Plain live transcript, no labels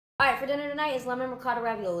Alright, for dinner tonight is lemon ricotta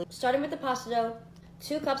ravioli. Starting with the pasta dough,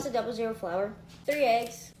 2 cups of 00 flour, 3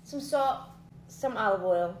 eggs, some salt, some olive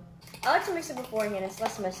oil. I like to mix it beforehand, it's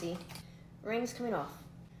less messy. Rings coming off.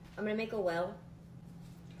 I'm gonna make a well.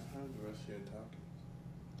 Can I have the rest of your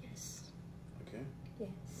toppings? Yes. Okay.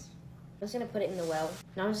 Yes. I'm just gonna put it in the well.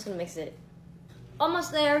 Now I'm just gonna mix it.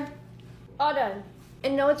 Almost there. All done.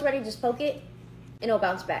 And know it's ready, just poke it, and it'll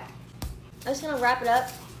bounce back. I'm just gonna wrap it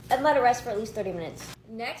up and let it rest for at least 30 minutes.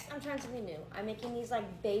 Next, I'm trying something new. I'm making these like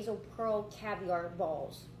basil pearl caviar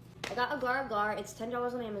balls. I got agar-agar, it's $10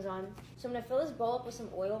 on Amazon. So I'm gonna fill this bowl up with some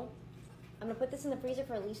oil. I'm gonna put this in the freezer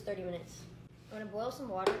for at least 30 minutes. I'm gonna boil some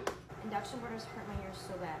water. Induction burners hurt my hair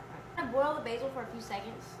so bad. I'm gonna boil the basil for a few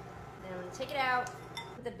seconds. Then I'm gonna take it out,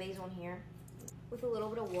 put the basil in here with a little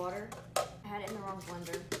bit of water. I had it in the wrong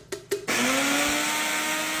blender.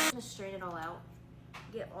 I'm gonna strain it all out,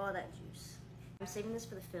 get all that juice. I'm saving this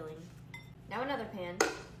for the filling. Now another pan,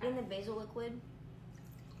 adding the basil liquid.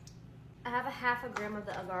 I have a half a gram of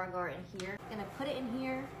the agar-agar in here. I'm gonna put it in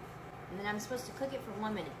here, and then I'm supposed to cook it for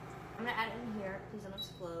 1 minute. I'm gonna add it in here, please don't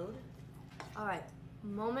explode. All right,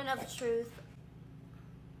 moment of truth.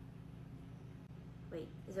 Wait,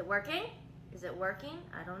 is it working? Is it working?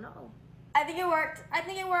 I don't know. I think it worked, I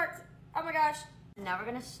think it worked. Oh my gosh. Now we're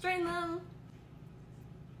gonna strain them.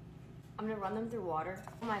 I'm gonna run them through water.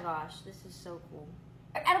 Oh my gosh, this is so cool.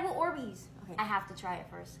 Edible Orbeez. Okay, I have to try it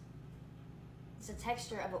first. It's the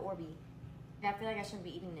texture of an Orbeez. I feel like I shouldn't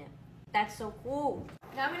be eating it. That's so cool.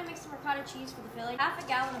 Now I'm gonna make some ricotta cheese for the filling. Half a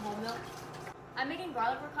gallon of whole milk. I'm making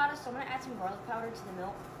garlic ricotta, so I'm gonna add some garlic powder to the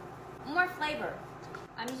milk. More flavor.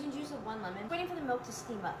 I'm using juice of 1 lemon. Waiting for the milk to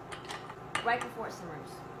steam up, right before it simmers.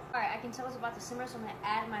 All right, I can tell it's about to simmer, so I'm gonna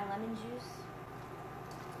add my lemon juice.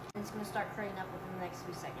 And it's gonna start curdling up within the next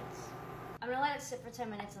few seconds. I'm gonna let it sit for 10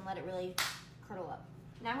 minutes and let it really curdle up.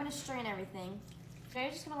 Now I'm gonna strain everything. Now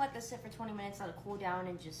you're just gonna let this sit for 20 minutes, let it cool down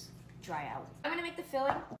and just dry out. I'm gonna make the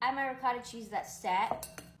filling. Add my ricotta cheese that's sat.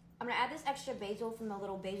 I'm gonna add this extra basil from the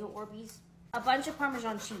little basil Orbeez. A bunch of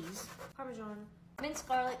Parmesan cheese. Parmesan. Minced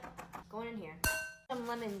garlic going in here. Some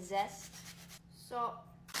lemon zest. Salt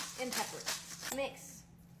and pepper. Mix.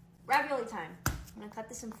 Ravioli time. I'm gonna cut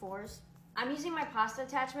this in 4s. I'm using my pasta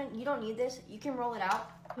attachment. You don't need this. You can roll it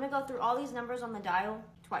out. I'm gonna go through all these numbers on the dial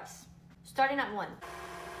twice. Starting at 1.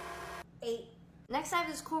 8. Next I have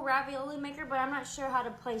this cool ravioli maker, but I'm not sure how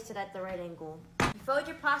to place it at the right angle. You fold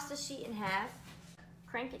your pasta sheet in half,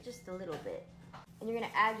 crank it just a little bit, and you're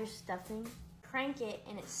gonna add your stuffing. Crank it,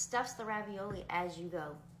 and it stuffs the ravioli as you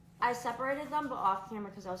go. I separated them, but off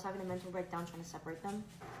camera because I was having a mental breakdown trying to separate them.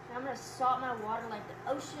 Now I'm gonna salt my water like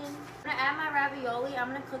the ocean. I'm gonna add my ravioli. I'm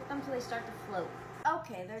gonna cook them till they start to float.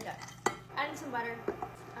 Okay, they're done. Adding some butter.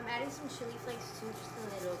 I'm adding some chili flakes too, just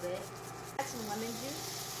a little bit. Add some lemon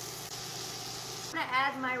juice. I'm gonna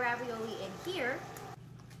add my ravioli in here.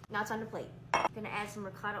 Now it's on the plate. I'm gonna add some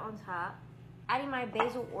ricotta on top. Adding my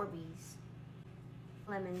basil Orbeez.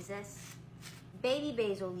 Lemon zest. Baby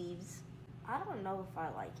basil leaves. I don't know if I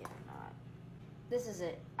like it or not. This is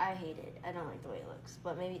it. I hate it. I don't like the way it looks,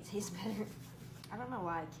 but maybe it tastes better. I don't know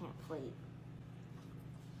why I can't plate.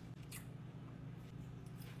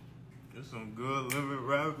 It's some good lemon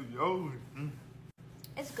ravioli.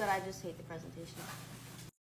 It's good, I just hate the presentation.